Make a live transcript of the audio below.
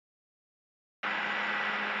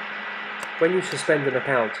When you suspend an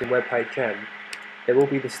account in WHM, there will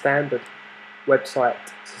be the standard website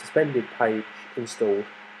suspended page installed.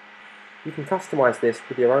 You can customize this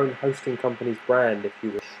with your own hosting company's brand if you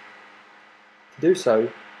wish. To do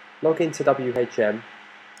so, log into WHM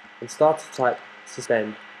and start to type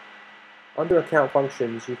suspend. Under account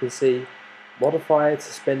functions, you can see modified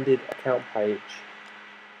suspended account page.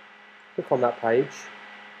 Click on that page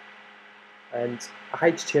and a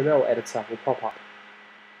HTML editor will pop up.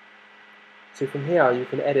 So from here you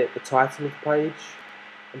can edit the title of the page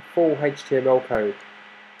and full HTML code.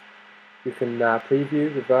 You can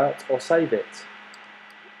preview, revert or save it.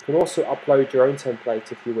 You can also upload your own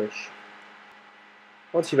template if you wish.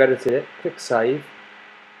 Once you've edited it, click save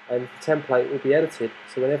and the template will be edited,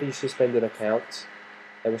 so whenever you suspend an account,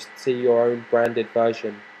 they will see your own branded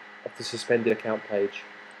version of the suspended account page.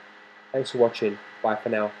 Thanks for watching. Bye for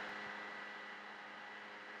now.